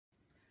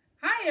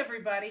Hi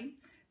everybody.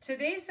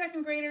 Today,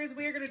 second graders,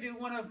 we are going to do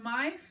one of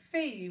my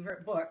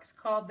favorite books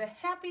called The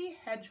Happy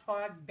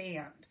Hedgehog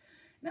Band.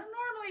 Now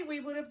normally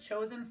we would have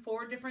chosen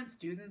 4 different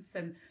students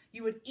and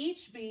you would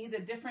each be the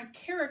different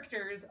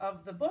characters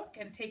of the book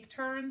and take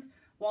turns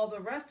while the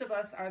rest of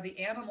us are the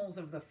animals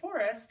of the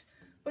forest.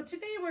 But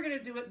today we're going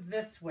to do it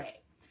this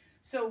way.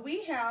 So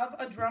we have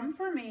a drum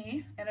for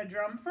me and a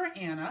drum for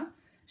Anna.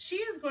 She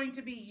is going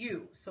to be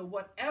you. So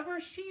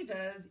whatever she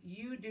does,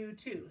 you do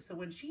too. So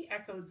when she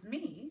echoes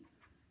me,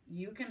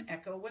 you can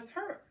echo with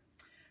her.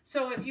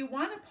 So if you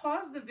want to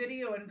pause the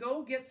video and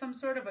go get some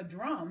sort of a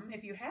drum,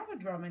 if you have a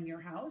drum in your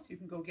house, you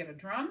can go get a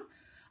drum.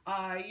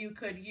 You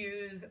could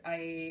use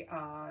a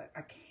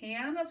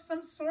can of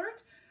some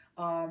sort,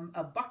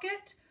 a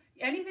bucket,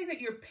 anything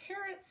that your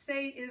parents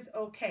say is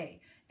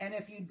okay. And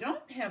if you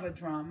don't have a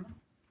drum,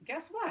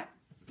 guess what?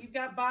 You've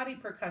got body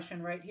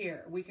percussion right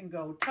here. We can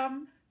go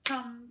tum,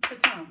 tum,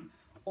 ta-tum.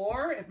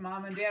 Or if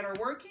mom and dad are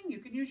working, you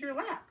can use your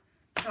lap.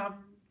 Tum,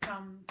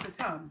 tum,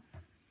 ta-tum.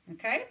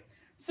 Okay?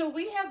 So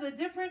we have the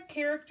different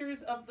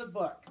characters of the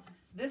book.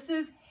 This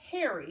is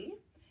Harry.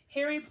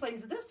 Harry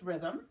plays this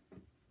rhythm.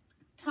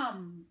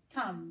 Tum,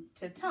 tum,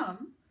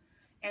 ta-tum.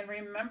 And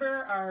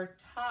remember our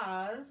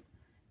tas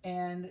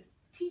and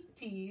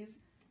titis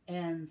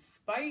and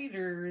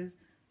spiders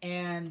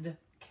and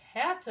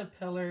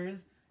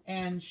caterpillars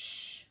and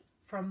shh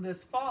from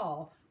this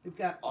fall. We've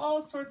got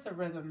all sorts of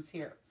rhythms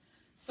here.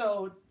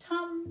 So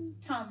tum,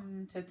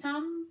 tum,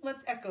 ta-tum.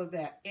 Let's echo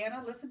that.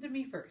 Anna, listen to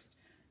me first.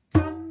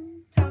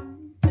 Tum,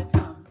 tum,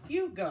 ta-tum.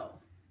 You go.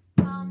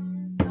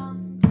 Tum,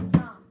 tum,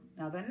 ta-tum.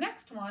 Now the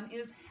next one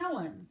is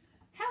Helen.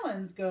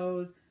 Helen's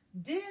goes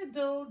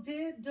diddle,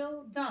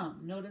 diddle,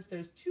 dum. Notice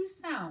there's 2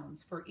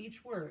 sounds for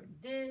each word.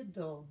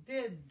 Diddle,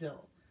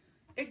 diddle.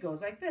 It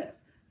goes like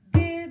this.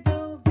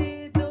 Diddle,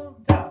 diddle,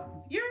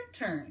 dum. Your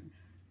turn.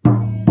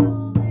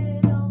 Diddle,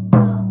 diddle,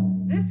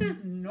 dum. This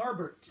is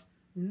Norbert.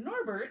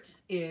 Norbert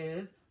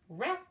is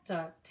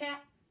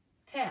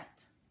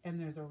rat-a-tat-tat. And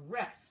there's a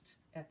rest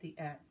at the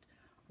end.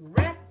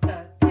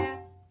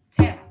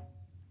 Rat-a-tat-tat.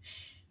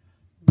 Shh.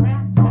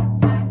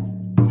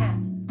 Rat-a-tat-tat.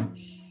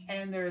 Shh.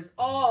 And there's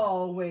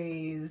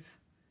always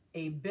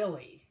a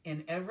Billy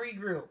in every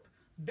group.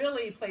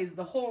 Billy plays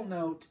the whole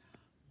note,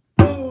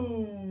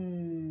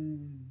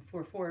 boom,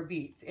 for 4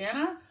 beats.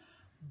 Anna,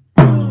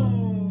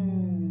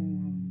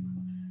 boom.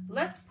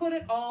 Let's put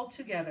it all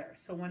together.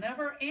 So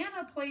whenever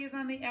Anna plays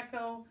on the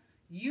echo,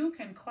 you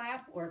can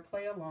clap or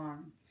play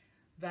along.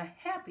 The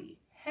Happy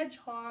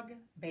Hedgehog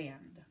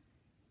Band.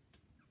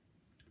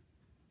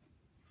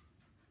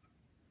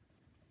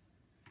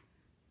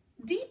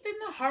 Deep in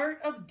the heart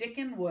of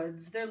Dickon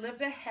Woods, there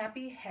lived a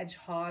happy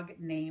hedgehog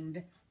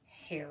named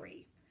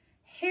Harry.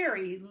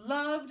 Harry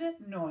loved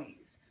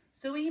noise,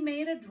 so he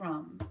made a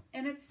drum,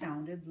 and it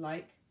sounded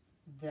like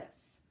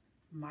this.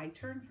 My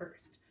turn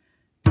first.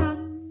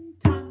 Tum,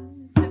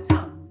 tum,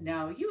 ta-tum.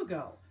 Now you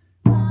go.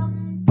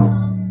 Tum,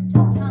 tum,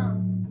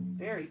 ta-tum.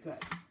 Very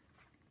good.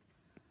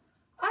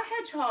 A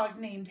hedgehog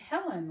named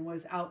Helen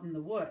was out in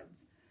the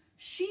woods.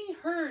 She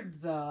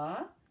heard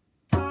the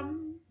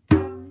tum,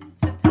 tum,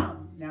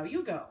 ta-tum. Now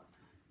you go.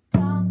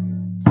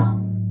 Tum,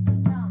 tum,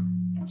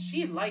 ta-tum. And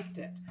she liked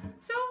it.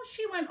 So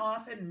she went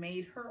off and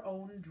made her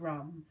own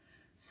drum.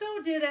 So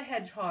did a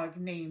hedgehog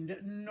named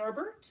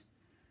Norbert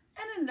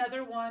and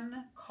another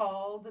one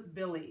called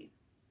Billy.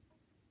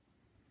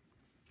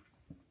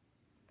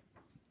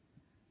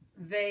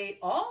 They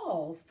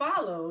all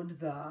followed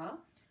the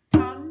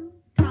tum,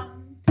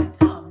 tum,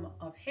 ta-tum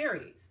of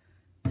Harry's.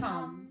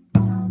 Tum,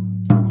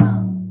 Tum,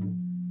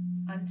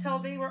 ta-tum. until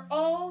they were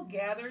all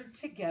gathered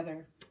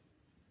together.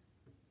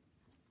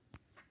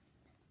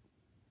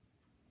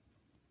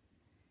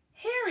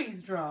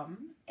 Harry's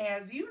drum,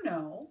 as you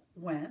know,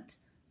 went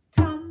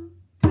tum,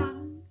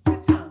 tum,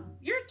 ta-tum.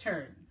 Your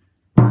turn.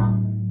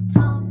 Tum,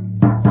 tum,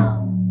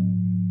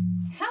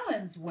 ta-tum.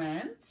 Helen's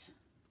went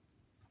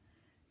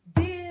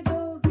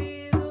diddle,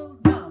 diddle,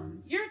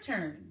 dum. Your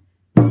turn.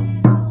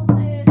 Diddle,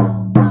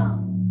 diddle,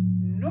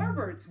 dum.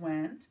 Norbert's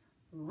went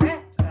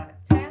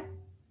rat-a-tat-tat.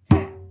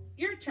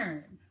 Your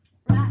turn.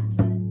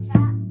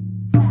 Rat-a-tat-tat.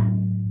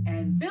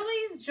 And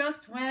Billy's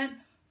just went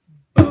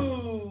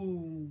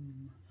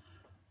boom.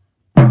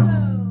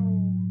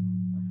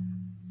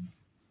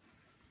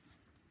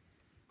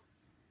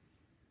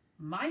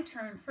 My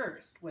turn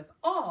first with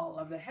all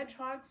of the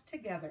hedgehogs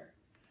together.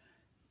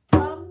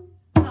 Tum,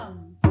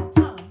 tum,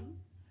 tum,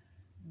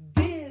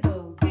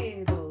 diddle,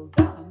 diddle,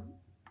 dum,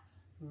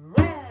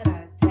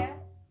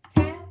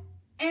 rat-a-tat-tat,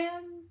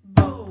 and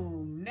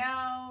boom.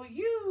 Now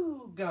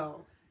you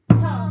go.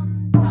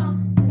 Tum,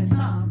 tum,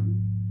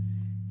 ta-tum.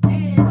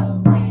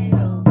 Diddle,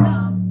 diddle,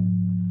 dum.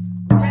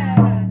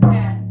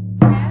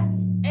 Rat-a-tat-tat,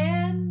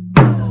 and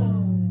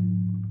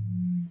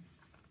boom.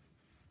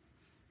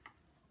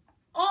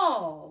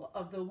 All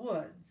of the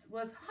woods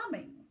was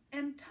humming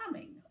and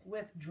tumming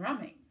with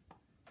drumming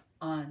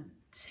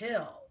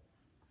until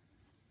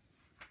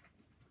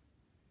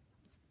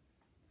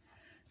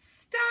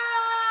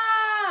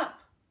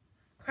stop!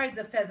 cried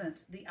the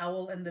pheasant, the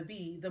owl, and the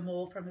bee, the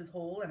mole from his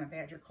hole, and a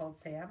badger called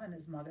Sam, and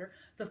his mother,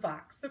 the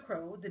fox, the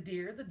crow, the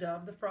deer, the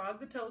dove, the frog,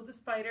 the toad, the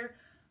spider,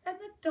 and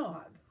the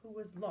dog who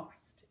was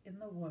lost in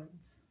the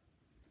woods.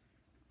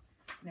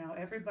 Now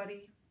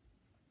everybody,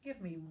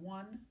 give me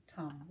one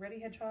tum. Ready,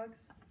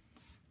 hedgehogs?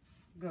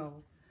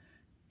 Go.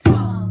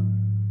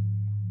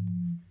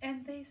 Tum.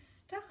 And they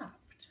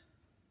stopped.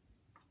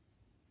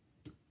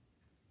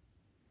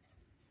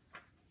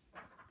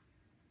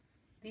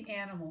 The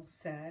animals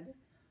said,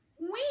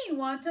 "We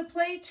want to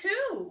play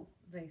too,"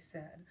 they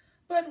said,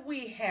 "but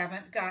we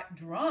haven't got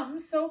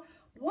drums, so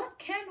what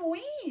can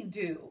we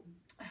do?"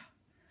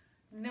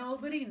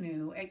 Nobody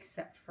knew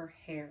except for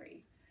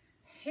Harry.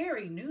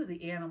 Harry knew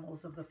the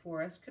animals of the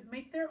forest could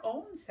make their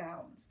own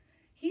sounds.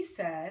 He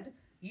said,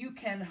 "You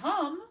can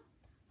hum,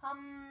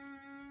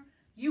 Hum.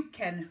 you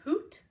can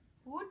hoot,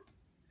 Hoot.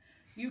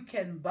 you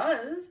can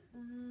buzz,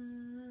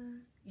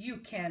 Zzz. you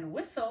can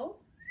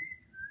whistle,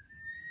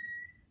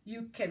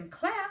 you can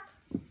clap,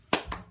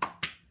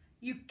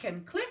 you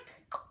can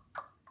click,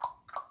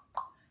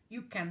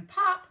 you can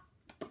pop.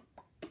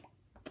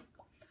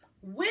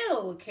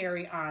 We'll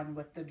carry on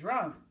with the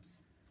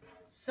drums.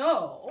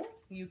 So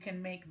you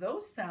can make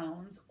those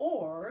sounds,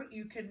 or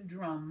you can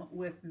drum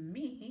with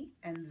me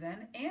and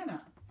then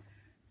Anna.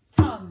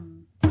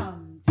 Tum,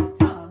 tum,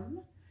 tum,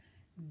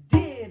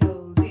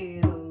 diddle,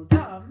 diddle,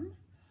 dum,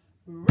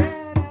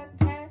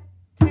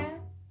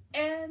 rat-a-tat-tat,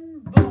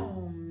 and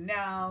boom.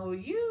 Now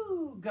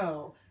you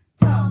go.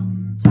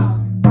 Tum,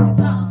 tum,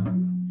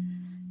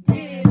 tum,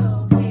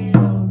 diddle,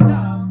 diddle,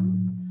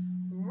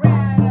 dum,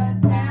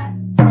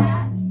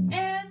 rat-a-tat-tat,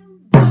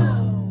 and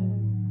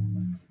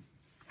boom.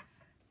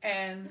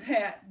 And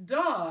that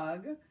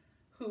dog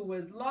who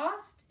was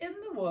lost in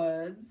the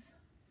woods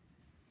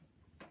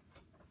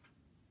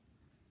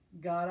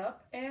got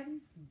up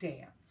and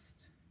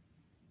danced.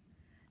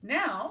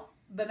 Now,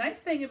 the nice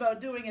thing about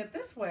doing it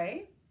this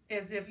way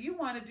is if you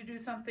wanted to do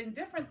something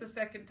different the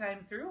second time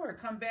through or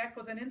come back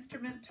with an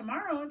instrument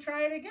tomorrow and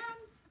try it again,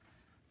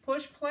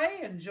 push play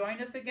and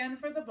join us again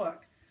for the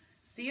book.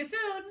 See you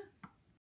soon.